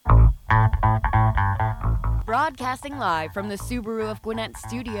Broadcasting live from the Subaru of Gwinnett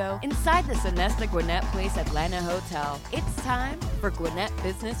studio inside the Sonesta Gwinnett Place Atlanta Hotel. It's time for Gwinnett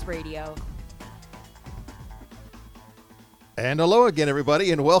Business Radio. And hello again, everybody,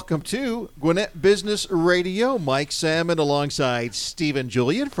 and welcome to Gwinnett Business Radio. Mike Salmon alongside Stephen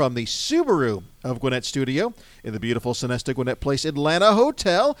Julian from the Subaru of Gwinnett studio in the beautiful Sonesta Gwinnett Place Atlanta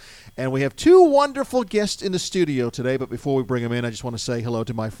Hotel. And we have two wonderful guests in the studio today. But before we bring them in, I just want to say hello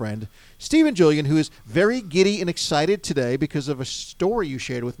to my friend Stephen Julian, who is very giddy and excited today because of a story you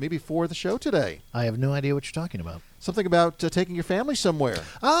shared with me before the show today. I have no idea what you're talking about. Something about taking your family somewhere.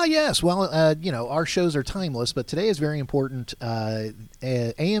 Yes. Well, our shows are timeless, but today is very important.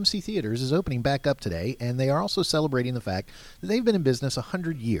 AMC Theaters is opening back up today, and they are also celebrating the fact that they've been in business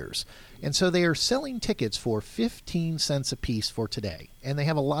 100 years. And so they are selling tickets for 15 cents a piece for today. And they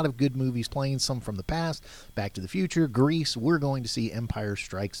have a lot of good movies playing, some from the past, Back to the Future, Grease. We're going to see Empire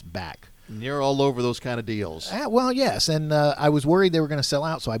Strikes Back. And you're all over those kind of deals. Well, yes, and I was worried they were going to sell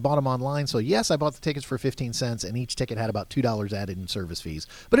out, so I bought them online. So, yes, I bought the tickets for 15 cents, and each ticket had about $2 added in service fees.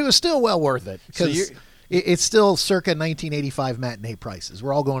 But it was still well worth it because it's still circa 1985 matinee prices.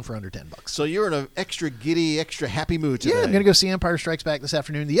 We're all going for under $10. So you're in an extra giddy, extra happy mood today. Yeah, I'm going to go see Empire Strikes Back this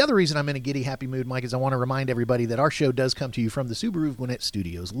afternoon. The other reason I'm in a giddy, happy mood, Mike, is I want to remind everybody that our show does come to you from the Subaru of Gwinnett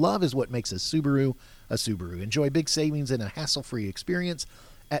Studios. Love is what makes a Subaru a Subaru. Enjoy big savings and a hassle-free experience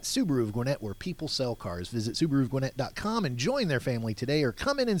at Subaru of Gwinnett, where people sell cars. Visit SubaruofGwinnett.com and join their family today, or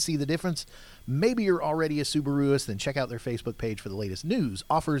come in and see the difference. Maybe you're already a Subaruist, then check out their Facebook page for the latest news,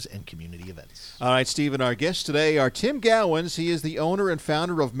 offers, and community events. All right, Stephen, our guests today are Tim Gowens. He is the owner and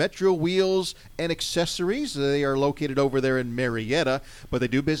founder of Metro Wheels and Accessories. They are located over there in Marietta, but they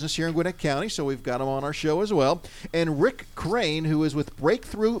do business here in Gwinnett County, so we've got him on our show as well. And Rick Crain, who is with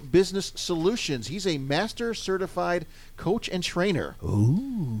Breakthrough Business Solutions. He's a master certified coach and trainer.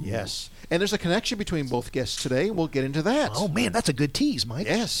 Ooh. Yes. And there's a connection between both guests today. We'll get into that. Oh, man, that's a good tease, Mike.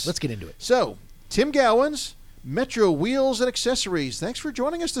 Yes. Let's get into it. So, Tim Gowens, Metro Wheels and Accessories. Thanks for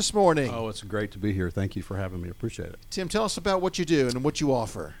joining us this morning. Oh, it's great to be here. Thank you for having me. Appreciate it. Tim, tell us about what you do and what you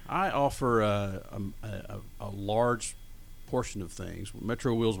offer. I offer a large portion of things.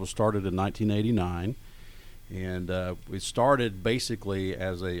 Metro Wheels was started in 1989, and we started basically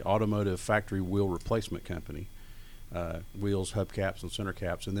as a automotive factory wheel replacement company. Wheels, hubcaps, and center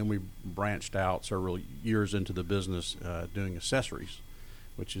caps, and then we branched out several years into the business doing accessories,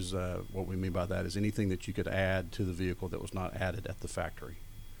 which is what we mean by that is anything that you could add to the vehicle that was not added at the factory.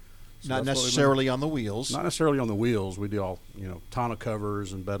 So not necessarily on the wheels. Not necessarily on the wheels. We do all, tonneau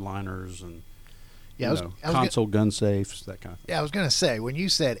covers and bed liners and console gun safes, that kind of thing. Yeah, I was going to say, when you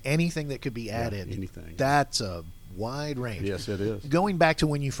said anything that could be added, anything. That's a wide range. Yes, it is. Going back to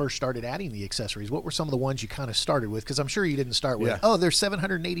when you first started adding the accessories, what were some of the ones you kind of started with? Because I'm sure you didn't start with, there's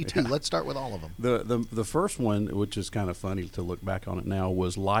 782. Yeah. Let's start with all of them. The first one, which is kind of funny to look back on it now,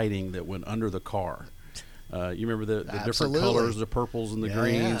 was lighting that went under the car. You remember the different colors, the purples and the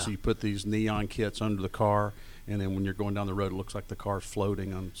greens? Yeah. So you put these neon kits under the car, and then when you're going down the road, it looks like the car's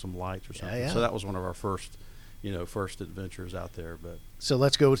floating on some lights or something. So that was one of our first adventures out there. But so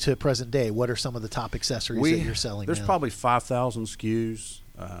let's go to present day. What are some of the top accessories that you're selling There's now? Probably 5,000 SKUs,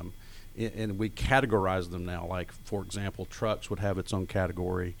 and we categorize them now. Like, for example, trucks would have its own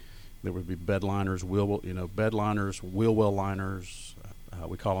category. There would be bed liners, wheel well liners.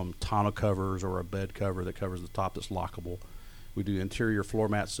 We call them tonneau covers, or a bed cover that covers the top that's lockable. We do interior floor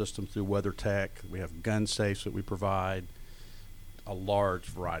mat systems through WeatherTech. We have gun safes that we provide, a large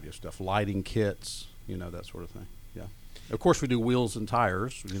variety of stuff, lighting kits, that sort of thing. Yeah. Of course, we do wheels and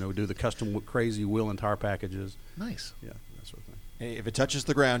tires. We do the custom crazy wheel and tire packages. Nice. Yeah, that sort of thing. Hey, if it touches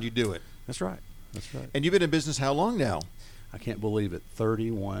the ground, you do it. That's right. And you've been in business how long now? I can't believe it.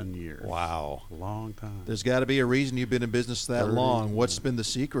 31 years. Wow. A long time. There's got to be a reason you've been in business that long. What's been the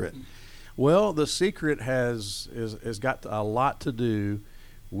secret? Well, the secret has got a lot to do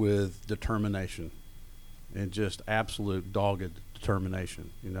with determination and just absolute dogged determination.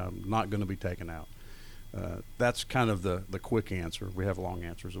 I'm not going to be taken out. That's kind of the quick answer. We have long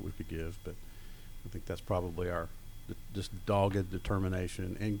answers that we could give, but I think that's probably our just dogged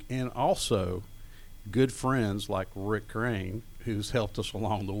determination. And also good friends like Rick Crain, who's helped us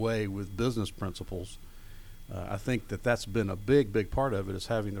along the way with business principles. I think that's been a big part of it, is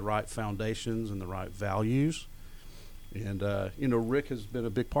having the right foundations and the right values. And, Rick has been a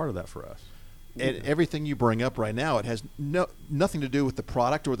big part of that for us. And everything you bring up right now, it has nothing to do with the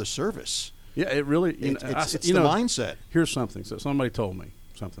product or the service. Yeah, it really it's the mindset. Here's something. So somebody told me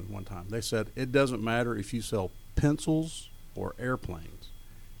something one time. They said, it doesn't matter if you sell pencils or airplanes.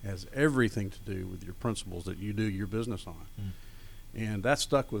 It has everything to do with your principles that you do your business on. And that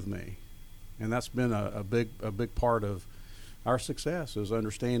stuck with me. And that's been a big part of our success, is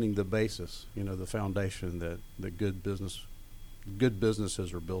understanding the basis, the foundation that good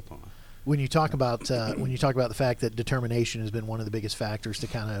businesses are built on. When you talk about the fact that determination has been one of the biggest factors to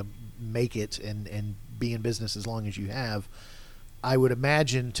kind of make it and be in business as long as you have, I would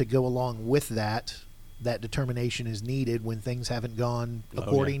imagine to go along with that determination is needed when things haven't gone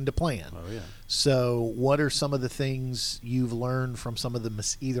according to plan. Oh, yeah. So what are some of the things you've learned from some of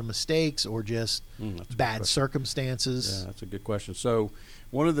the either mistakes or just bad circumstances? Yeah, that's a good question. So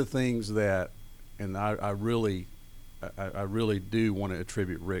one of the things that, and I really do want to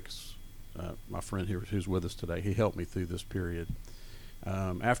attribute Rick's, my friend here who's with us today, he helped me through this period.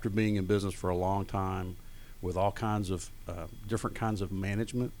 After being in business for a long time, with all kinds of different kinds of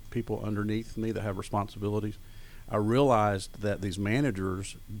management people underneath me that have responsibilities, I realized that these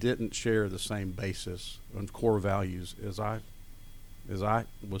managers didn't share the same basis and core values as I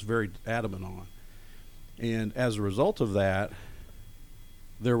was very adamant on. And as a result of that,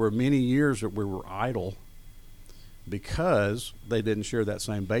 there were many years that we were idle because they didn't share that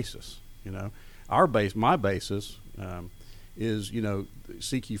same basis. My basis is,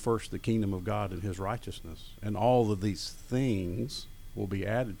 seek ye first the kingdom of God and his righteousness, and all of these things will be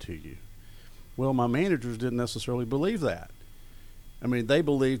added to you. Well, my managers didn't necessarily believe that. I mean, they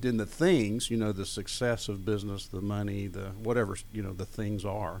believed in the things, the success of business, the money, the whatever, the things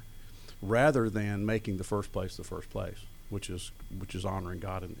are, rather than making the first place, which is honoring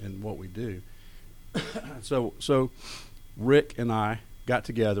God in what we do. So Rick and I got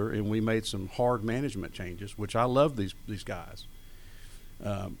together and we made some hard management changes, which I love these guys.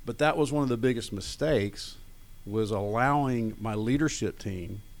 But that was one of the biggest mistakes, was allowing my leadership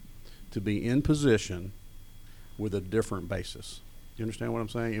team to be in position with a different basis. You understand what I'm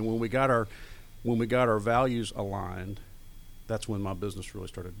saying? And when we got our values aligned, that's when my business really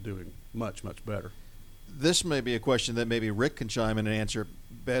started doing much, much better. This may be a question that maybe Rick can chime in and answer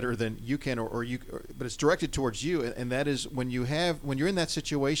better than you can, but it's directed towards you, and that is when you're in that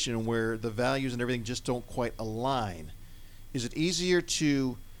situation where the values and everything just don't quite align, is it easier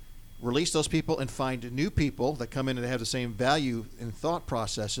to release those people and find new people that come in and have the same value and thought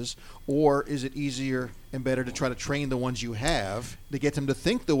processes, or is it easier and better to try to train the ones you have to get them to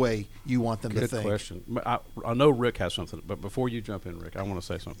think the way you want them to think? Good question. I know Rick has something, but before you jump in, Rick, I want to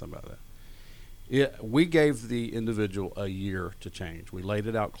say something about that. We gave the individual a year to change. We laid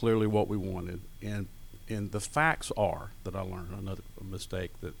it out clearly what we wanted, and the facts are that I learned, another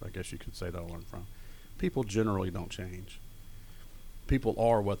mistake that I guess you could say that I learned from. People generally don't change. People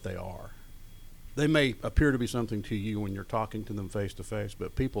are what they are. They may appear to be something to you when you're talking to them face to face,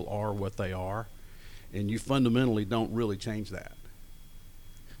 but people are what they are, and you fundamentally don't really change that.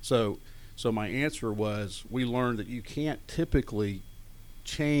 So my answer was, we learned that you can't typically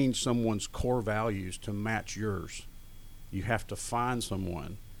change someone's core values to match yours. You have to find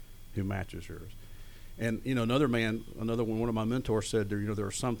someone who matches yours. And one of my mentors said, there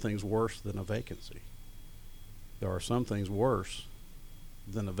are some things worse than a vacancy. There are some things worse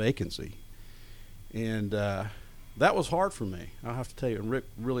than a vacancy. And that was hard for me, I have to tell you, and Rick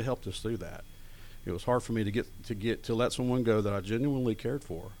really helped us through that. It was hard for me to let someone go that I genuinely cared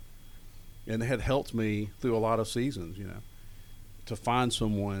for, and it had helped me through a lot of seasons, to find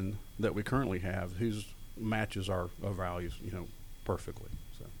someone that we currently have whose matches our values, perfectly.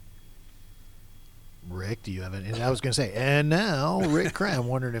 So, Rick, do you have any? I was going to say, and now Rick Crain. I'm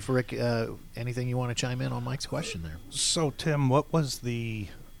wondering if Rick, anything you want to chime in on Mike's question there? So, Tim, what was the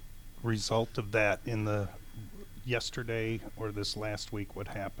result of that in the yesterday or this last week? What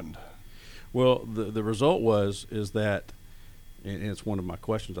happened? Well, the result is that, and it's one of my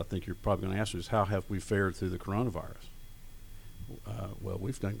questions I think you're probably going to answer, is how have we fared through the coronavirus? Well,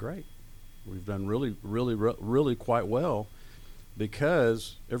 we've done great. We've done really, really, really quite well,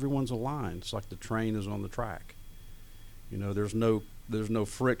 because everyone's aligned. It's like the train is on the track. There's no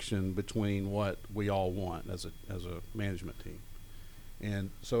friction between what we all want as a management team,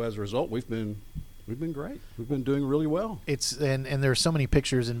 and so as a result, we've been great. We've been doing really well. And there's so many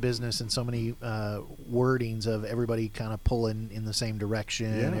pictures in business and so many wordings of everybody kind of pulling in the same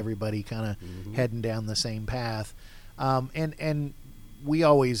direction, everybody kind of heading down the same path. And we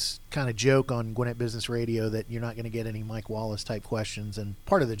always kind of joke on Gwinnett Business Radio that you're not going to get any Mike Wallace type questions. And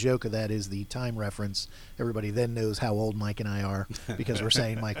part of the joke of that is the time reference. Everybody then knows how old Mike and I are because we're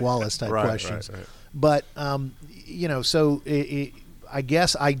saying Mike Wallace type questions. Right. But, so I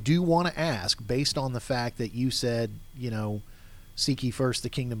guess I do want to ask, based on the fact that you said, seek ye first the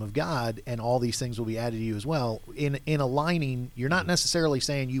kingdom of God and all these things will be added to you as well. In aligning, you're not necessarily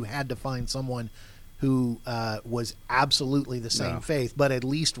saying you had to find someone who was absolutely the same faith, but at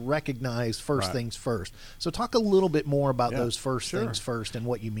least recognized first things first. So talk a little bit more about those first things first and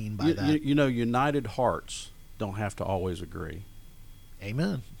what you mean by that. You know, united hearts don't have to always agree.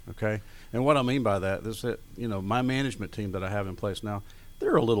 Amen. Okay? And what I mean by that is that, you know, my management team that I have in place now,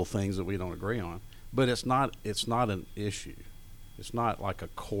 there are little things that we don't agree on, but it's not an issue. It's not like a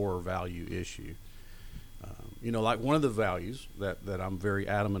core value issue. You know, like one of the values that I'm very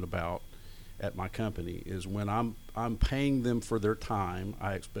adamant about at my company is when I'm paying them for their time,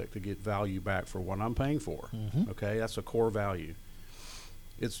 I expect to get value back for what I'm paying for. Mm-hmm. Okay, that's a core value.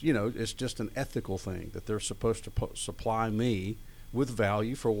 It's, you know, it's just an ethical thing that they're supposed to supply me with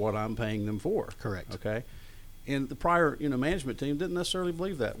value for what I'm paying them for. Correct. Okay, and the prior, you know, management team didn't necessarily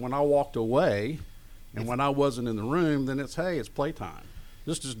believe that. When I walked away, and when I wasn't in the room, then it's playtime.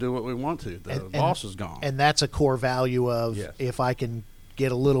 Just do what we want to. The boss is gone. And that's a core value of if I can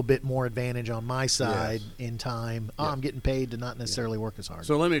get a little bit more advantage on my side in time, I'm getting paid to not necessarily work as hard.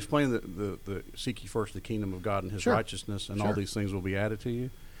 So let me explain the seek ye first the kingdom of God and his righteousness, and all these things will be added to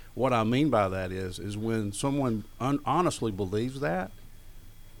you. What I mean by that is when someone honestly believes that,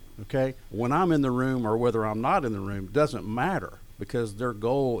 okay, when I'm in the room or whether I'm not in the room, doesn't matter, because their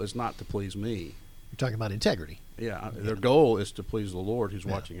goal is not to please me. You're talking about integrity. Yeah, their goal is to please the Lord who's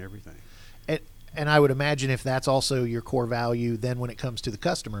watching everything. And I would imagine if that's also your core value, then when it comes to the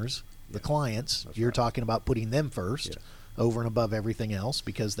customers, the clients, you're talking about putting them first over and above everything else,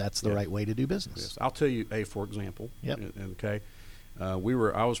 because that's the right way to do business. Yes. I'll tell you for example. Okay. I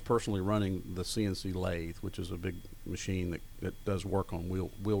was personally running the CNC lathe, which is a big machine that does work on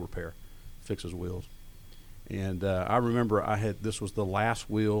wheel repair, fixes wheels. And I remember this was the last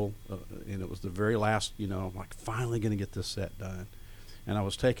wheel, and it was the very last, you know, I'm like, finally going to get this set done. And I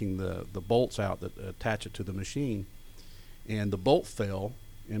was taking the bolts out that attach it to the machine, and the bolt fell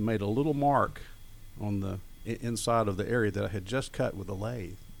and made a little mark on the inside of the area that I had just cut with the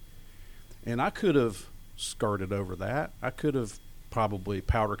lathe. And I could have skirted over that. I could have probably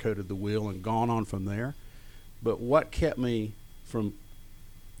powder coated the wheel and gone on from there. But what kept me from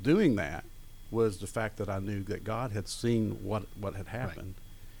doing that was the fact that I knew that God had seen what had happened.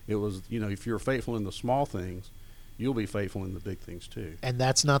 Right. It was, you know, if you're faithful in the small things, you'll be faithful in the big things too. And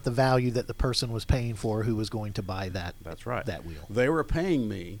that's not the value that the person was paying for who was going to buy that. That's right. That wheel. They were paying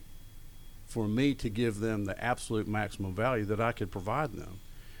me for me to give them the absolute maximum value that I could provide them,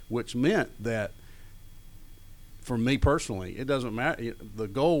 which meant that for me personally, it doesn't matter. The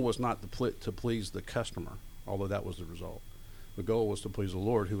goal was not to please the customer, although that was the result. The goal was to please the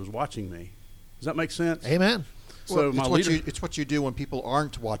Lord who was watching me. Does that make sense? Amen. So it's what you do when people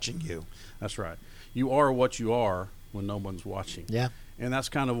aren't watching you. That's right. You are what you are when no one's watching. Yeah. And that's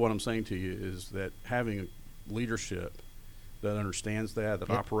kind of what I'm saying to you, is that having leadership that understands that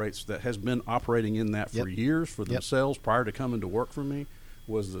operates, that has been operating in that for years for themselves prior to coming to work for me,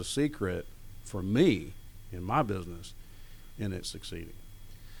 was the secret for me in my business, and it's succeeding.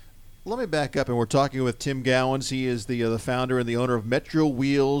 Let me back up, and we're talking with Tim Gowens. He is the founder and the owner of Metro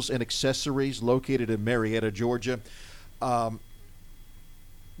Wheels and Accessories, located in Marietta, Georgia.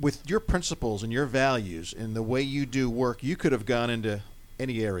 With your principles and your values and the way you do work, you could have gone into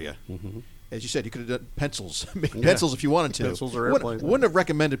any area. Mm-hmm. As you said, you could have done pencils. Pencils if you wanted to. Pencils or airplanes. Wouldn't have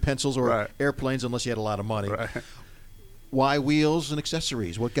recommended pencils or airplanes unless you had a lot of money. Right. Why wheels and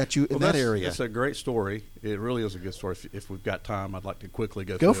accessories? What got you in that area? That's a great story. It really is a good story. If we've got time, I'd like to quickly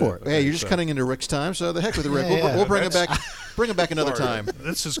go for through it. Okay, hey, you're just cutting into Rick's time, so the heck with it, Rick. We'll bring him back. Bring him back another time.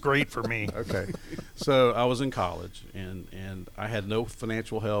 This is great for me. Okay. So I was in college, and I had no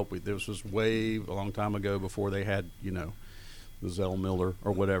financial help. This was way a long time ago before they had, you know, the Zell Miller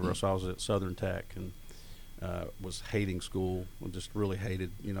or whatever. So I was at Southern Tech and was hating school. I just really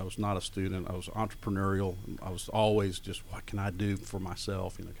hated, you know, I was not a student. I was entrepreneurial. I was always just, what can I do for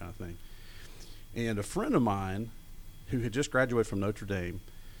myself, you know, kind of thing. And a friend of mine who had just graduated from Notre Dame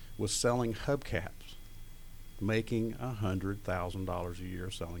was selling hubcaps, making $100,000 a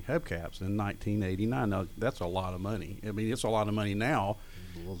year selling hubcaps in 1989. Now, that's a lot of money. I mean, it's a lot of money now,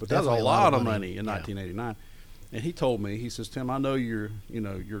 but that's a lot of money in 1989. And he told me, he says, Tim, I know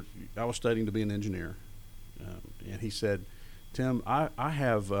I was studying to be an engineer. And he said, Tim, I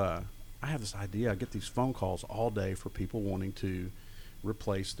have this idea. I get these phone calls all day for people wanting to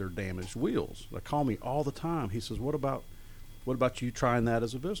replace their damaged wheels. They call me all the time. He says, what about you trying that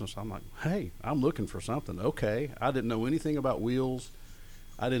as a business? I'm like, hey, I'm looking for something. Okay. I didn't know anything about wheels.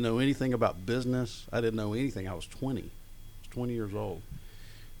 I didn't know anything about business. I didn't know anything. I was 20. I was 20 years old.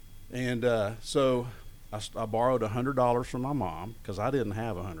 And so I borrowed $100 from my mom because I didn't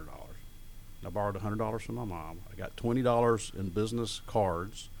have $100. I borrowed $100 from my mom. I got $20 in business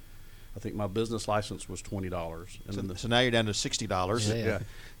cards. I think my business license was $20, and then So now you're down to $60. Yeah.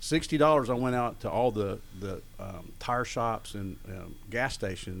 $60. I went out to all the tire shops and gas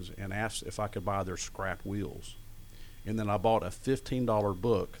stations and asked if I could buy their scrap wheels, and then I bought a $15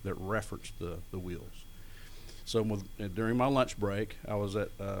 book that referenced the wheels. So during my lunch break, I was a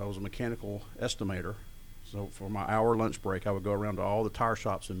mechanical estimator. So for my hour lunch break, I would go around to all the tire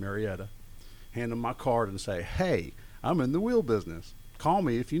shops in Marietta, hand them my card, and say, "Hey, I'm in the wheel business. Call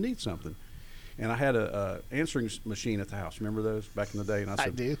me if you need something." And I had a answering machine at the house. Remember those back in the day? And I said, I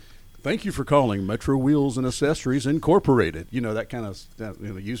do. "Thank you for calling Metro Wheels and Accessories Incorporated." That kind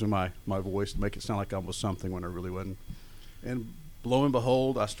of using my voice to make it sound like I was something when I really wasn't. And lo and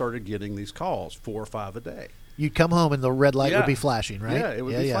behold, I started getting these calls, 4 or 5 a day. You'd come home and the red light Yeah. would be flashing, right? Yeah, it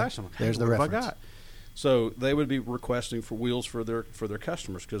would be flashing. Hey, There's the what have I reference. got? So they would be requesting for wheels for their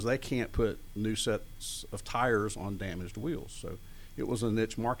customers because they can't put new sets of tires on damaged wheels. So it was a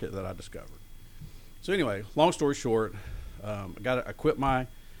niche market that I discovered. So anyway, long story short, I quit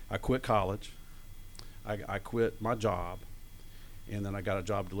college, I quit my job, and then I got a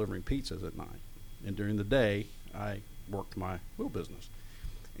job delivering pizzas at night. And during the day, I worked my wheel business.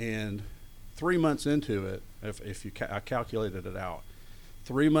 And 3 months into it, I calculated it out.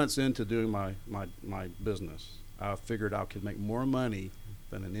 3 months into doing my business, I figured I could make more money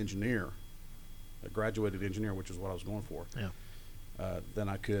than an engineer, a graduated engineer, which is what I was going for, than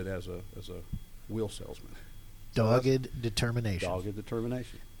I could as a wheel salesman. Dogged determination. Dogged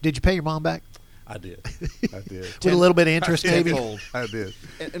determination. Did you pay your mom back? I did. With a little bit of interest, maybe? I did.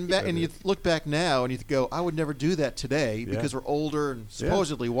 And you look back now and you go, I would never do that today because we're older and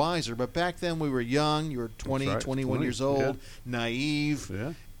supposedly wiser. But back then we were young. You were 20, That's right. 21 years old, naive.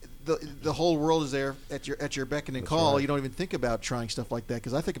 Yeah. The whole world is there at your beck and call. right. You don't even think about trying stuff like that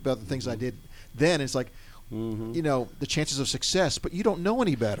because I think about the things I did then. It's like, the chances of success, but you don't know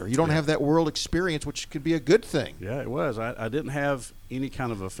any better. You don't have that world experience, which could be a good thing. Yeah, it was. I didn't have any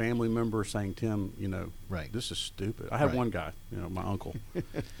kind of a family member saying, "Tim, Right. this is stupid." I had Right. one guy, my uncle.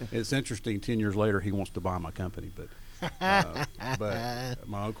 It's interesting. 10 years later, he wants to buy my company, but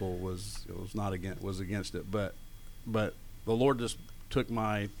my uncle was against it. But the Lord just took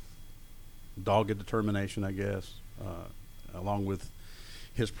my dogged determination, I guess, along with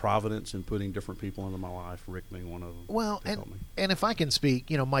His providence in putting different people into my life, Rick being one of them. Well, to help me. and if I can speak,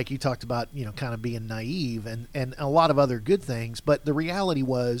 Mike, you talked about, kind of being naive and a lot of other good things, but the reality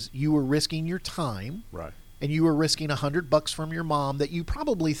was you were risking your time. Right. And you were risking $100 from your mom that you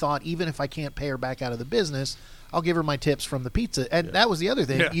probably thought, even if I can't pay her back out of the business, I'll give her my tips from the pizza. And that was the other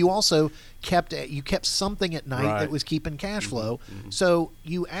thing. Yeah. You also kept something at night Right. that was keeping cash flow. So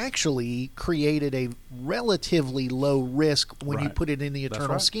you actually created a relatively low risk when you Right. put it in the That's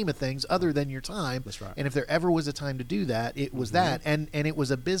eternal right. scheme of things, other than your time. That's right. And if there ever was a time to do that, it was that. And it was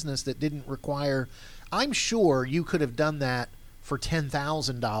a business that didn't require. I'm sure you could have done that for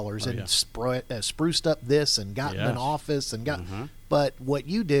 $10,000 and spruced up this and gotten an Yes. office and got. But what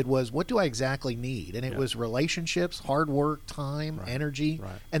you did was, what do I exactly need? And it was relationships, hard work, time, energy,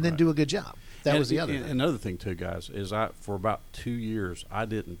 and then do a good job. That was the other thing. Another thing too, guys, is for about 2 years I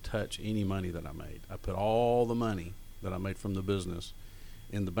didn't touch any money that I made. I put all the money that I made from the business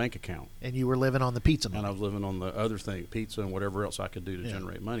in the bank account, And you were living on the pizza money. and I was living on the other thing, pizza and whatever else I could do to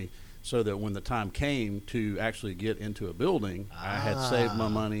generate money. So that when the time came to actually get into a building, I had saved my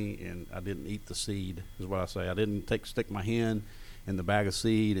money and I didn't eat the seed, is what I say. I didn't stick my hand in the bag of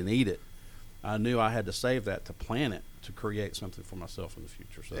seed and eat it. I knew I had to save that to plant it to create something for myself in the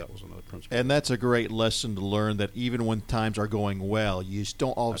future. So that was another principle. And that's a great lesson to learn, that even when times are going well, you just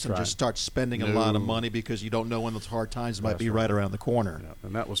don't all of a That's sudden right. just start spending a lot of money because you don't know when those hard times might That's be right around the corner. Yeah,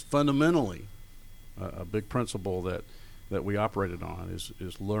 and that was fundamentally a big principle that we operated on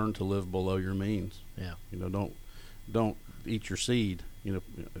is learn to live below your means. Yeah. Don't eat your seed.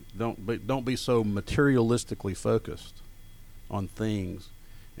 Don't be so materialistically focused on things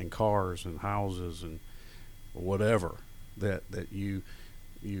and cars and houses and whatever that you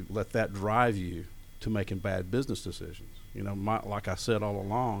let that drive you to making bad business decisions. Like I said all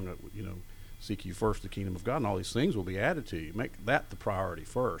along, seek you first the kingdom of God, and all these things will be added to you. Make that the priority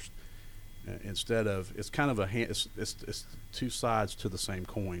first. Instead of, it's kind of it's two sides to the same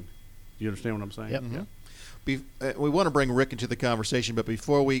coin. Do you understand what I'm saying? Yep. Yeah. We want to bring Rick into the conversation, but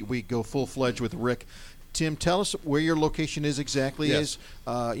before we go full-fledged with Rick, Tim, tell us where your location is exactly. Yes.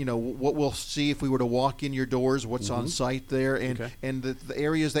 What we'll see if we were to walk in your doors, what's on site there, and Okay. and the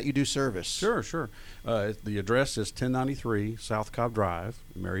areas that you do service. Sure. The address is 1093 South Cobb Drive,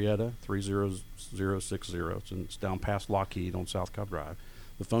 Marietta 30060. It's down past Lockheed on South Cobb Drive.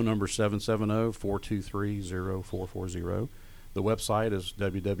 The phone number is 770-423-0440. The website is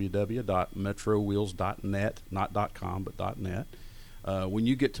www.metrowheels.net, not .com, but .net. When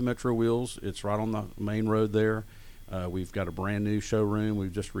you get to Metro Wheels, it's right on the main road there. We've got a brand new showroom.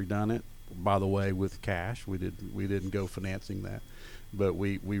 We've just redone it, by the way, with cash. We didn't go financing that, but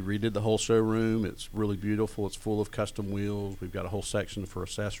we redid the whole showroom. It's really beautiful. It's full of custom wheels. We've got a whole section for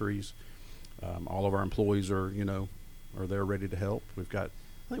accessories. All of our employees are there ready to help. I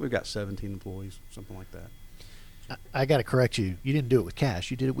think we've got 17 employees, something like that. I got to correct you. You didn't do it with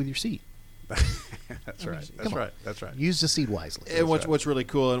cash. You did it with your seat. That's right. That's right. Use the seed wisely. And what's really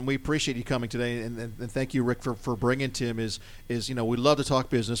cool, and we appreciate you coming today, and thank you, Rick, for bringing Tim. Is we love to talk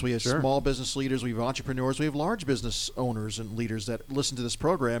business. We have small business leaders, we have entrepreneurs, we have large business owners and leaders that listen to this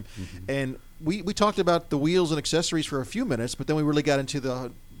program, and we talked about the wheels and accessories for a few minutes, but then we really got into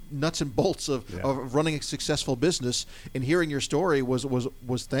the nuts and bolts of running a successful business, and hearing your story was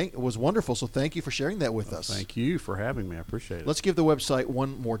wonderful. So thank you for sharing that with us. Thank you for having me. I appreciate it. Let's give the website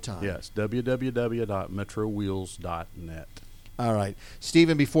one more time. Yes, www.metrowheels.net. All right,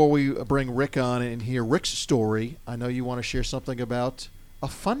 Stephen, before we bring Rick on and hear Rick's story, I know you want to share something about a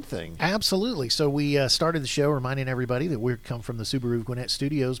fun thing. Absolutely. So we started the show reminding everybody that we come from the Subaru Gwinnett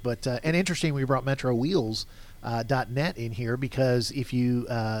Studios, but and interesting, we brought Metro Wheels .net in here because if you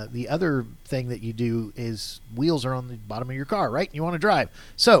the other thing that you do is wheels are on the bottom of your car, right? You want to drive.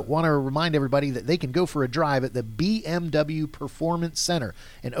 So want to remind everybody that they can go for a drive at the BMW Performance Center,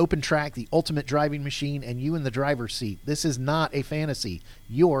 an open track, the ultimate driving machine, and you in the driver's seat. This is not a fantasy.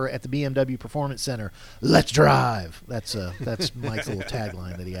 You're at the BMW Performance Center. Let's drive. That's Mike's little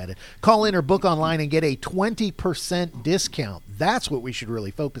tagline that he added. Call in or book online and get a 20% discount. That's what we should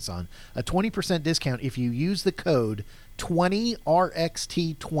really focus on. A 20% discount if you use the code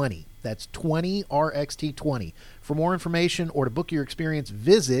 20RXT20. That's 20RXT20. For more information or to book your experience,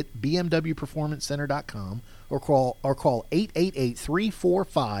 visit bmwperformancecenter.com or call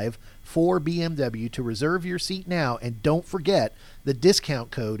 888-345-4BMW to reserve your seat now. And don't forget, the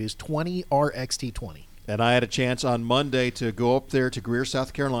discount code is 20RXT20. And I had a chance on Monday to go up there to Greer,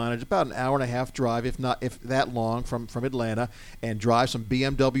 South Carolina. It's about an hour and a half drive, if that long, from Atlanta, and drive some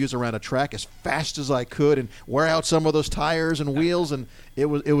BMWs around a track as fast as I could and wear out some of those tires and wheels. And it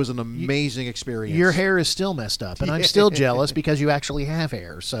was an amazing experience. Your hair is still messed up, and I'm still jealous because you actually have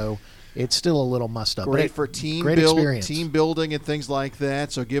hair. So it's still a little mussed up. Great for team building and things like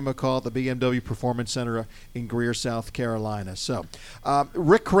that. So give them a call at the BMW Performance Center in Greer, South Carolina. So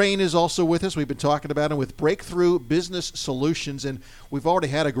Rick Crain is also with us. We've been talking about him with Breakthrough Business Solutions, and we've already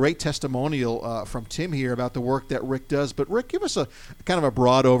had a great testimonial from Tim here about the work that Rick does. But Rick, give us a kind of a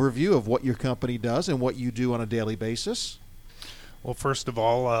broad overview of what your company does and what you do on a daily bamission. Well, first of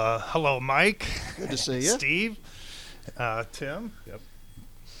all, hello, Mike. Good to see you. Steve. Tim. Yep.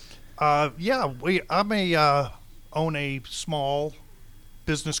 I own a small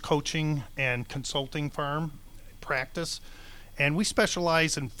business coaching and consulting firm practice, and we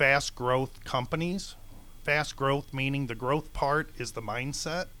specialize in fast growth companies. Fast growth meaning the growth part is the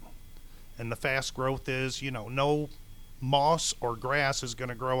mindset, and the fast growth is, no moss or grass is going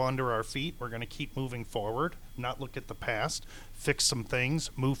to grow under our feet. We're going to keep moving forward, not look at the past, fix some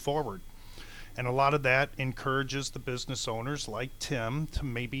things, move forward. And a lot of that encourages the business owners like Tim to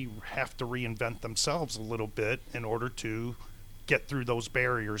maybe have to reinvent themselves a little bit in order to get through those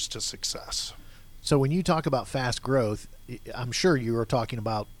barriers to success. So when you talk about fast growth, I'm sure you are talking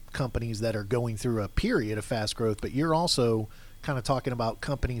about companies that are going through a period of fast growth, but you're also kind of talking about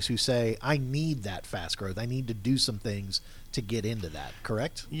companies who say, I need that fast growth. I need to do some things to get into that,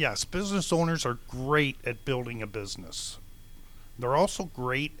 correct? Yes, business owners are great at building a business. They're also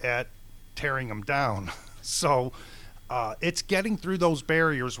great at tearing them down. So it's getting through those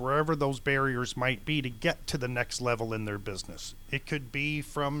barriers, wherever those barriers might be, to get to the next level in their business. It could be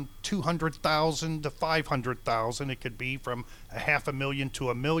from $200,000 to $500,000. It could be from $500,000 to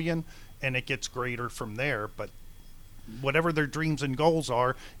 $1 million, and it gets greater from there. But whatever their dreams and goals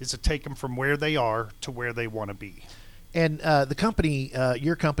are, is to take them from where they are to where they want to be. And the company,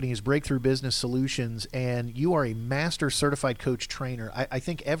 your company is Breakthrough Business Solutions, and you are a master certified coach trainer. I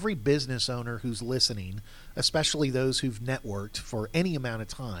think every business owner who's listening, especially those who've networked for any amount of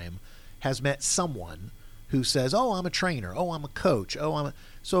time, has met someone who says, oh, I'm a trainer, oh, I'm a coach,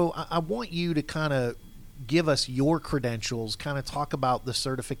 So I want you to kind of give us your credentials, kind of talk about the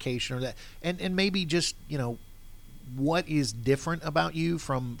certification or that, and maybe just, what is different about you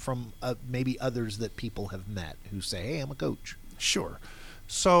from maybe others that people have met who say, hey, I'm a coach? Sure.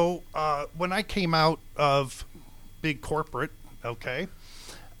 So when I came out of big corporate,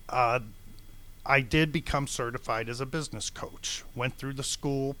 I did become certified as a business coach. Went through the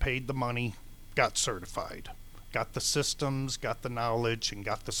school, paid the money, got certified. got the systems, got the knowledge, and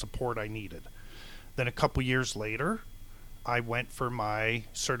got the support I needed. Then a couple years later, I went for my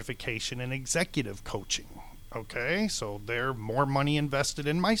certification in executive coaching. Okay, so there, more money invested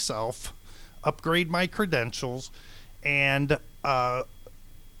in myself, upgrade my credentials, and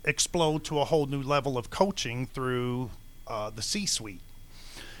explode to a whole new level of coaching through the C-suite.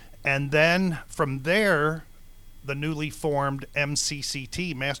 And then from there, the newly formed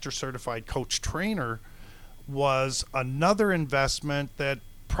MCCT, Master Certified Coach Trainer, was another investment that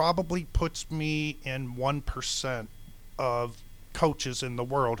probably puts me in 1% of coaches in the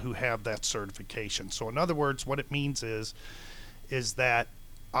world who have that certification. So in other words, what it means is that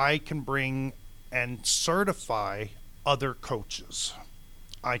I can bring and certify other coaches.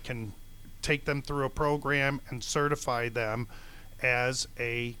 I can take them through a program and certify them as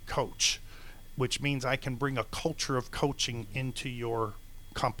a coach, which means I can bring a culture of coaching into your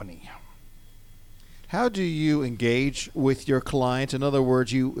company. How do you engage with your clients? In other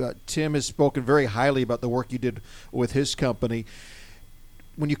words, Tim has spoken very highly about the work you did with his company.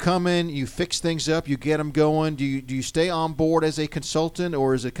 When you come in, you fix things up, you get them going. Do you stay on board as a consultant,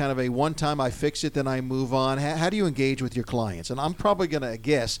 or is it kind of a one-time I fix it, then I move on? How do you engage with your clients? And I'm probably going to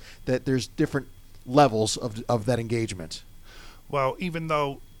guess that there's different levels of that engagement. Well, even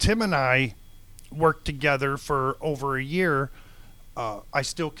though Tim and I worked together for over a year, I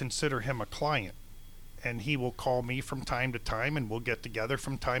still consider him a client. And he will call me from time to time, and we'll get together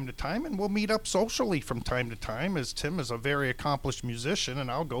from time to time, and we'll meet up socially from time to time, as Tim is a very accomplished musician,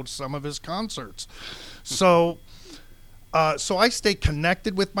 and I'll go to some of his concerts. So I stay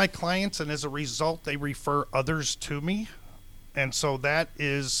connected with my clients, and as a result, they refer others to me. And so that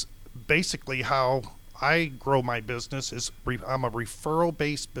is basically how I grow my business. I'm a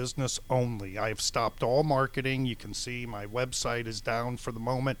referral-based business only. I have stopped all marketing. You can see my website is down for the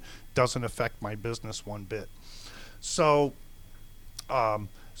moment. Doesn't affect my business one bit. So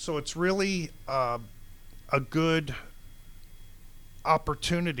it's really a good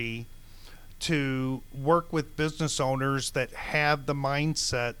opportunity to work with business owners that have the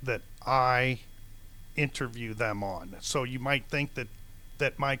mindset that I interview them on. So you might think that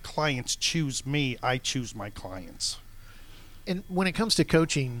my clients choose me, I choose my clients. And when it comes to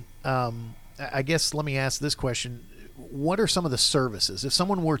coaching, I guess let me ask this question. What are some of the services? If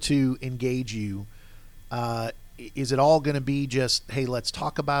someone were to engage you, is it all going to be just, hey, let's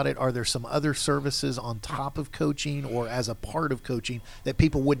talk about it? Are there some other services on top of coaching or as a part of coaching that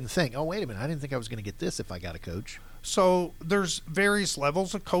people wouldn't think, oh, wait a minute, I didn't think I was going to get this if I got a coach? So there's various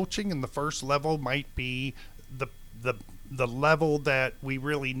levels of coaching, and the first level might be the level that we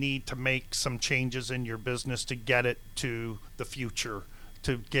really need to make some changes in your business to get it to the future,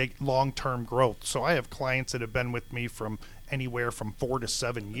 to get long-term growth. So I have clients that have been with me from anywhere from 4 to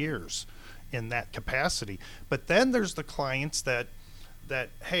 7 years in that capacity. But then there's the clients that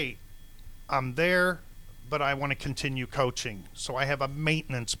hey, I'm there, but I want to continue coaching. So I have a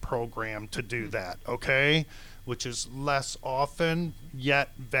maintenance program to do that, okay? Which is less often, yet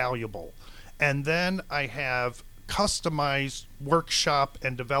valuable. And then I have customized workshop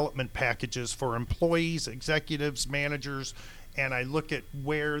and development packages for employees, executives, managers, and I look at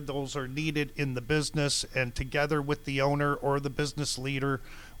where those are needed in the business, and together with the owner or the business leader,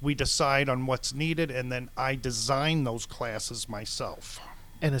 we decide on what's needed, and then I design those classes myself.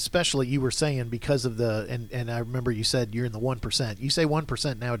 And especially you were saying because of and I remember you said you're in the 1%. You say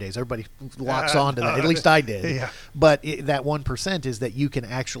 1% nowadays. Everybody locks on to that. At least I did. Yeah. But that 1% is that you can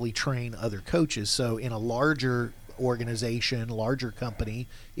actually train other coaches. So in a larger organization, larger company,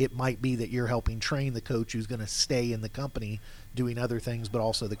 it might be that you're helping train the coach who's going to stay in the company doing other things, but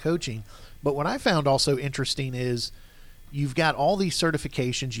also the coaching. But what I found also interesting is you've got all these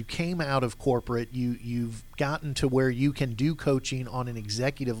certifications. You came out of corporate. You've gotten to where you can do coaching on an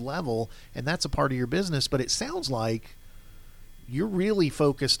executive level, and that's a part of your business. But it sounds like you're really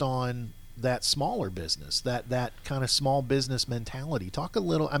focused on that smaller business, that kind of small business mentality. Talk a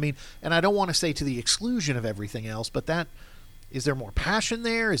little, I mean, and I don't want to say to the exclusion of everything else, but is there more passion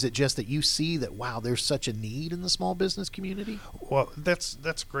there? Is it just that you see that, wow, there's such a need in the small business community? Well, that's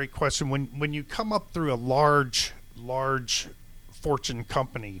a great question. When you come up through a large Fortune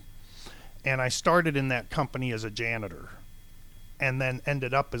company, and I started in that company as a janitor, and then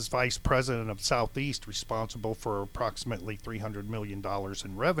ended up as vice president of Southeast, responsible for approximately $300 million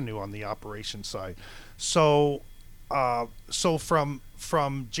in revenue on the operations side. So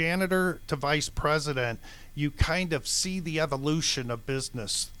from janitor to vice president, you kind of see the evolution of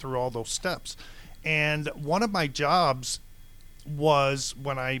business through all those steps. And one of my jobs was,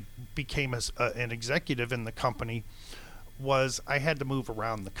 when I became an executive in the company, was I had to move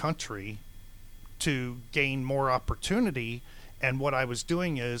around the country to gain more opportunity. And what I was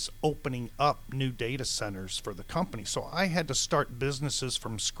doing is opening up new data centers for the company. So I had to start businesses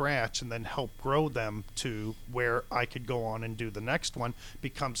from scratch and then help grow them to where I could go on and do the next one,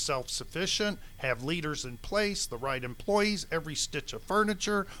 become self-sufficient, have leaders in place, the right employees, every stitch of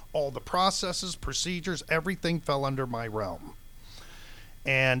furniture, all the processes, procedures, everything fell under my realm.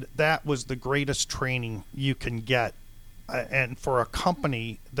 And that was the greatest training you can get. And for a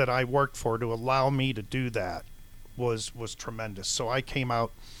company that I worked for to allow me to do that was tremendous. So I came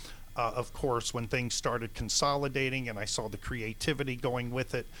out, of course, when things started consolidating and I saw the creativity going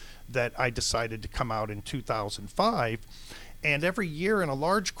with it, that I decided to come out in 2005. And every year in a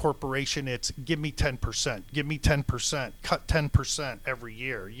large corporation, it's give me 10%, give me 10%, cut 10% every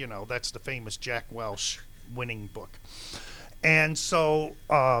year. You know, that's the famous Jack Welch winning book. And so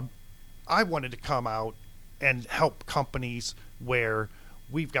I wanted to come out and help companies where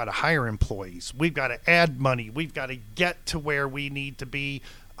we've got to hire employees, we've got to add money, we've got to get to where we need to be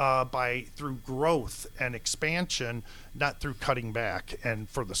through growth and expansion, not through cutting back, and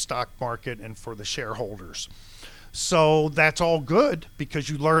for the stock market and for the shareholders. So that's all good because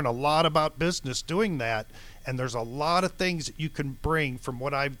you learn a lot about business doing that, and there's a lot of things that you can bring from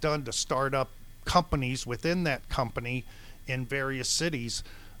what I've done to start up companies within that company in various cities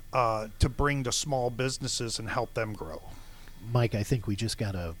to bring to small businesses and help them grow. Mike, I think we just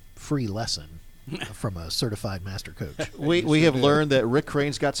got a free lesson from a certified master coach. We have learned that Rick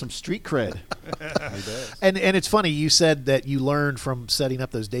Crain's got some street cred. He does. And it's funny, you said that you learned from setting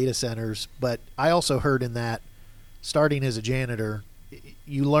up those data centers, but I also heard in that starting as a janitor,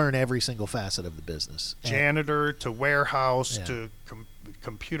 you learn every single facet of the business. Janitor to warehouse Yeah. to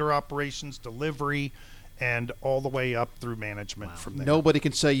computer operations, delivery, and all the way up through management from there. Nobody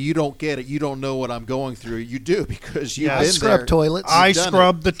can say you don't get it. You don't know what I'm going through. You do because you've Yeah, been scrub there. toilets. I You've done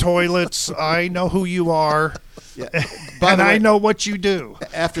scrub the toilets. I know who you are. Yeah. By And the way, I know what you do.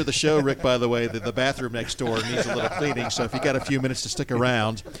 After the show, Rick, by the way, the bathroom next door needs a little cleaning, so if you got a few minutes to stick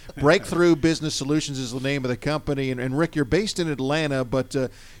around. Breakthrough Business Solutions is the name of the company. And Rick, you're based in Atlanta, but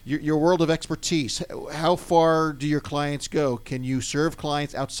your world of expertise, how far do your clients go? Can you serve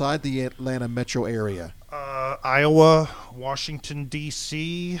clients outside the Atlanta metro area? Iowa, Washington,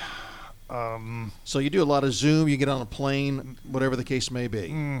 D.C. So you do a lot of Zoom, you get on a plane, whatever the case may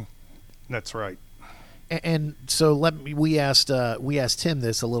be. That's right. And so we asked Tim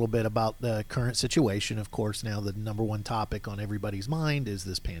this a little bit about the current situation. Of course, now the number one topic on everybody's mind is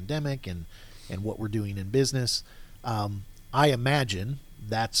this pandemic and what we're doing in business. I imagine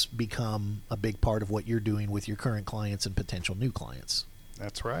that's become a big part of what you're doing with your current clients and potential new clients.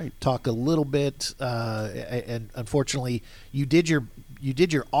 That's right. Talk a little bit, and unfortunately, you did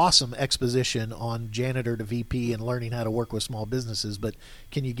your awesome exposition on janitor to VP and learning how to work with small businesses. But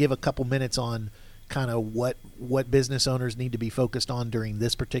can you give a couple minutes on kind of what business owners need to be focused on during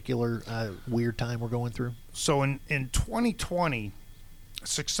this particular weird time we're going through? So in 2020,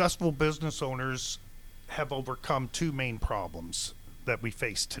 successful business owners have overcome two main problems that we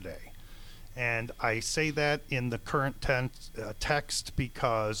face today. And I say that in the current text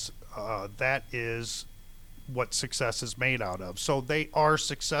because that is what success is made out of. So they are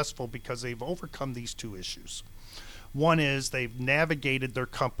successful because they've overcome these two issues. One is they've navigated their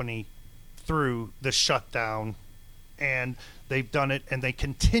company through the shutdown, and they've done it, and they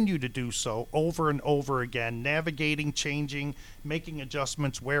continue to do so over and over again, navigating, changing, making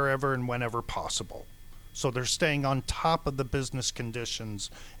adjustments wherever and whenever possible. So they're staying on top of the business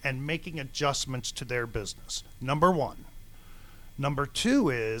conditions and making adjustments to their business. Number one. Number two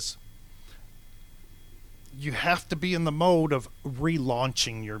is you have to be in the mode of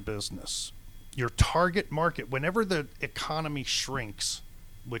relaunching your business. Your target market, whenever the economy shrinks,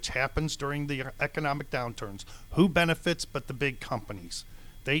 which happens during the economic downturns, who benefits but the big companies?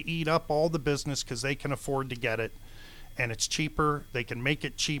 They eat up all the business because they can afford to get it. And it's cheaper, they can make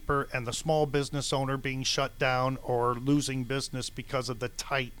it cheaper, and the small business owner being shut down or losing business because of the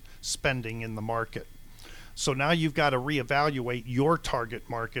tight spending in the market. So now you've got to reevaluate your target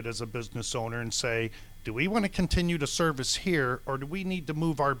market as a business owner and say, do we want to continue to service here, or do we need to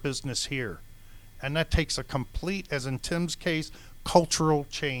move our business here? And that takes a complete, as in Tim's case, cultural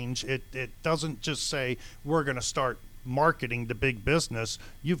change. It doesn't just say we're going to start marketing to big business.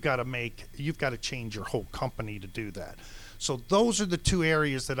 You've got to change your whole company to do that. So those are the two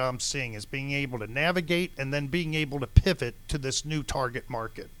areas that I'm seeing, is being able to navigate and then being able to pivot to this new target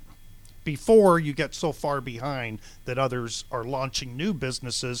market before you get so far behind that others are launching new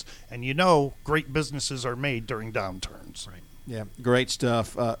businesses. And great businesses are made during downturns. Right. Yeah, great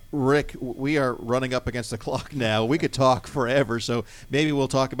stuff. Rick, we are running up against the clock now. We could talk forever, so maybe we'll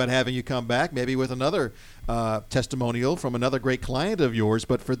talk about having you come back, maybe with another testimonial from another great client of yours.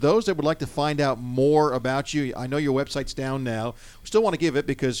 But for those that would like to find out more about you, I know your website's down now. We still want to give it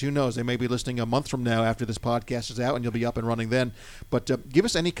because who knows, they may be listening a month from now after this podcast is out, and you'll be up and running then. But give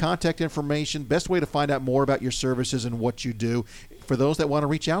us any contact information, best way to find out more about your services and what you do for those that want to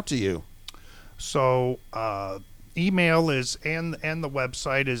reach out to you. So email is and the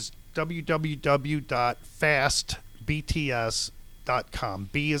website is www.fastbts.com.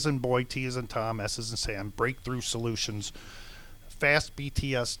 B as in boy, T as in Tom, S as in Sam. Breakthrough Solutions.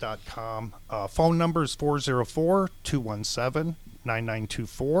 Fastbts.com. Phone number is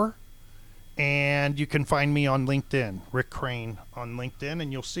 404-217-9924. And you can find me on LinkedIn, Rick Crain on LinkedIn,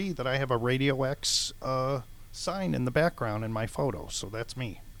 and you'll see that I have a RadioX sign in the background in my photo. So that's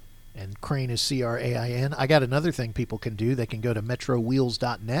me. And Crain is Crain. I got another thing people can do. They can go to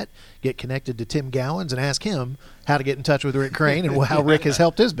metrowheels.net, get connected to Tim Gowens, and ask him how to get in touch with Rick Crain and how Rick has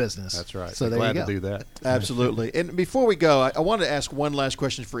helped his business. That's right. So there glad you go. to do that. Absolutely. And before we go, I wanted to ask one last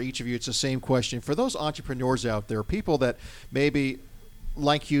question for each of you. It's the same question. For those entrepreneurs out there, people that maybe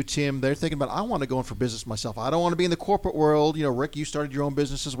like you, Tim, they're thinking about, I want to go in for business myself. I don't want to be in the corporate world. You know, Rick, you started your own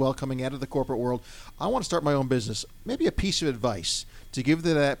business as well, coming out of the corporate world. I want to start my own business. Maybe a piece of advice to give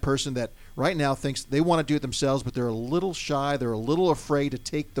to that person that right now thinks they want to do it themselves, but they're a little shy, they're a little afraid to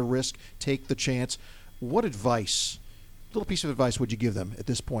take the risk, take the chance. What advice, little piece of advice would you give them at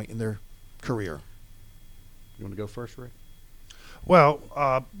this point in their career? You want to go first, Rick? Well,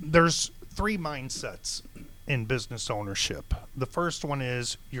 there's three mindsets in business ownership. The first one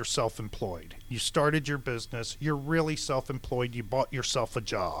is you're self-employed. You started your business. You're really self-employed. You bought yourself a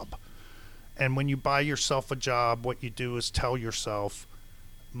job. And when you buy yourself a job, what you do is tell yourself,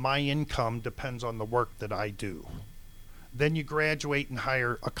 my income depends on the work that I do. Then you graduate and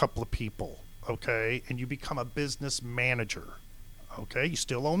hire a couple of people, okay? And you become a business manager, okay? You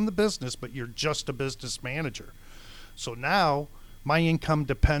still own the business, but you're just a business manager. So now my income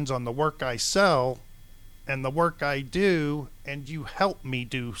depends on the work I sell and the work I do, and you help me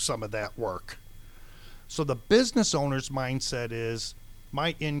do some of that work. So the business owner's mindset is,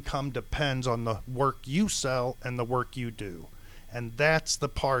 my income depends on the work you sell and the work you do. And that's the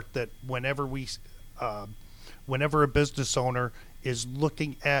part that whenever a business owner is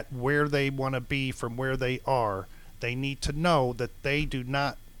looking at where they want to be from where they are, they need to know that they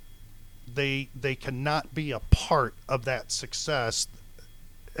cannot be a part of that success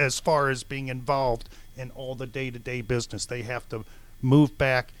as far as being involved in all the day-to-day business. They have to move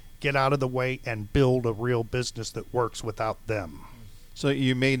back, get out of the way, and build a real business that works without them. So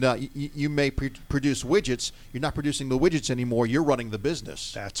you may produce widgets. You're not producing the widgets anymore. You're running the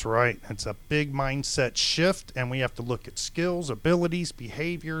business. That's right. It's a big mindset shift, and we have to look at skills, abilities,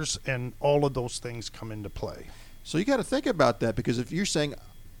 behaviors, and all of those things come into play. So you got to think about that, because if you're saying,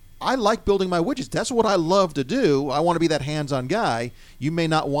 I like building my widgets, that's what I love to do, I want to be that hands-on guy, you may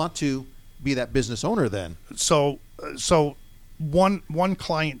not want to be that business owner then. So one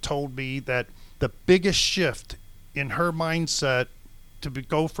client told me that the biggest shift in her mindset to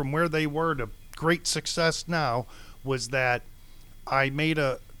go from where they were to great success now was that I made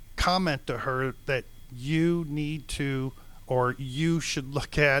a comment to her that you need to, or you should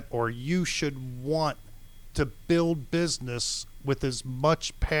look at, or you should want to build business with as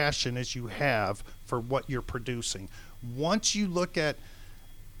much passion as you have for what you're producing. Once you look at,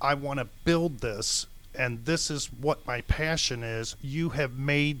 I want to build this, and this is what my passion is, you have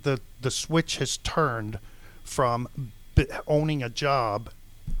made the switch has turned from owning a job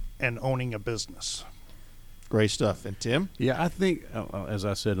and owning a business. Great stuff. And Tim? Yeah, I think, as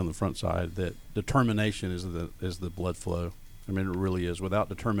I said on the front side, that determination is the blood flow. I mean, it really is. Without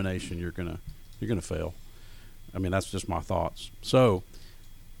determination, you're gonna fail. I mean, that's just my thoughts. So,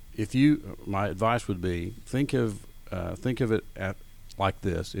 my advice would be, think of it like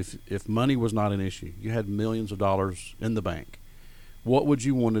this: if money was not an issue, you had millions of dollars in the bank, what would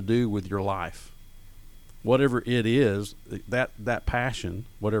you want to do with your life? Whatever it is, that passion,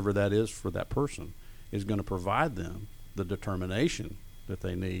 whatever that is for that person, is going to provide them the determination that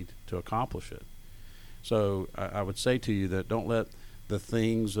they need to accomplish it. So I would say to you that don't let the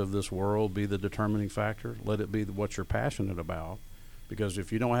things of this world be the determining factor. Let it be what you're passionate about. Because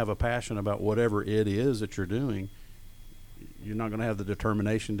if you don't have a passion about whatever it is that you're doing, you're not going to have the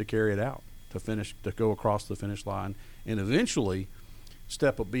determination to carry it out, to go across the finish line, and eventually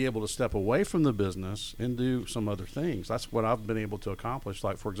be able to step away from the business and do some other things. That's what I've been able to accomplish.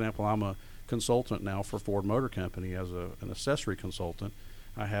 Like, for example, I'm a consultant now for Ford Motor Company as an accessory consultant.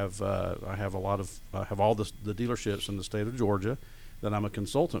 I have all the dealerships in the state of Georgia that I'm a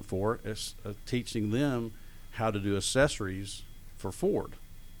consultant for, teaching them how to do accessories for Ford,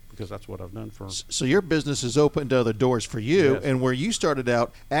 because that's what I've done for. So your business has opened other doors for you, Yes. and where you started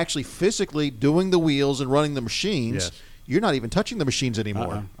out actually physically doing the wheels and running the machines, Yes. you're not even touching the machines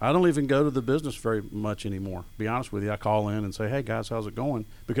anymore. I don't even go to the business very much anymore. Be honest with you, I call in and say, "Hey guys, how's it going?"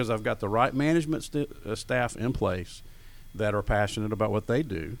 Because I've got the right management staff in place that are passionate about what they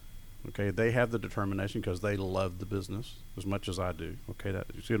do. Okay, they have the determination because they love the business as much as I do. Okay,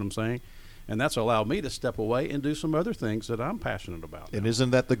 you see what I'm saying? And that's allowed me to step away and do some other things that I'm passionate about. And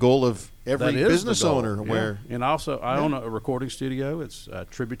isn't that the goal of every That is business the goal, owner? yeah. Where And also, I own a recording studio. It's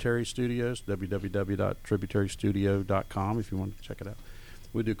Tributary Studios, www.tributarystudio.com if you want to check it out.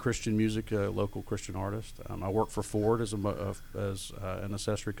 We do Christian music, local Christian artists. I work for Ford as an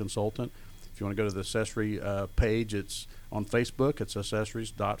accessory consultant. If you want to go to the accessory page, it's on Facebook. It's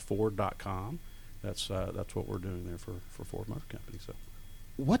accessories.ford.com. That's what we're doing there for Ford Motor Company. So.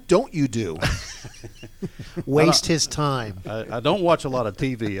 what don't you do? Waste his time. I don't watch a lot of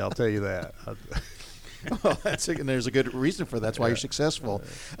TV, I'll tell you that. Well, and there's a good reason for that. That's why you're successful.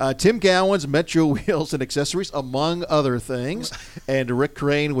 Tim Gowens, Metro Wheels and Accessories, among other things, and Rick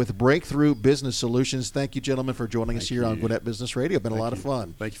Crain with Breakthrough Business Solutions. Thank you, gentlemen, for joining us here on Gwinnett Business Radio. Been a lot of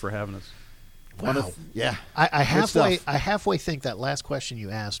fun. Thank you for having us. Wow. Yeah. I stuff. halfway think that last question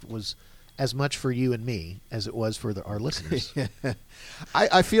you asked was as much for you and me as it was for our listeners.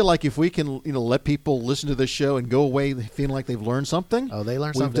 I feel like if we can, let people listen to this show and go away feeling like they've learned something. Oh, they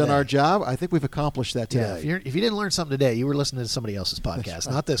learned we've something done today. our job. I think we've accomplished that today. Yeah, if you didn't learn something today, you were listening to somebody else's podcast,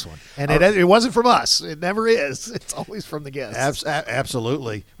 not this one. And it wasn't from us. It never is. It's always from the guests.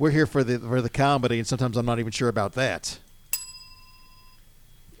 Absolutely. We're here for the comedy, and sometimes I'm not even sure about that.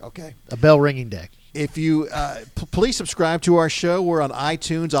 Okay. A bell ringing day. If you please subscribe to our show. We're on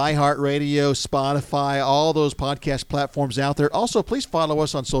iTunes, iHeartRadio, Spotify, all those podcast platforms out there. Also, please follow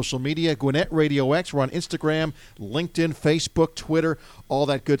us on social media, Gwinnett RadioX. We're on Instagram, LinkedIn, Facebook, Twitter, all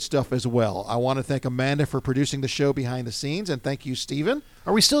that good stuff as well. I want to thank Amanda for producing the show behind the scenes, and thank you, Stephen.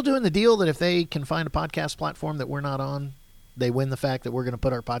 Are we still doing the deal that if they can find a podcast platform that we're not on, they win the fact that we're going to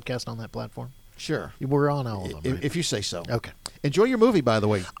put our podcast on that platform? Sure. We're on all of them. Right? If you say so. Okay. Enjoy your movie, by the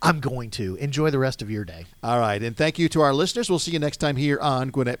way. I'm going to. Enjoy the rest of your day. All right, and thank you to our listeners. We'll see you next time here on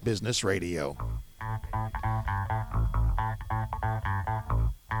Gwinnett Business Radio.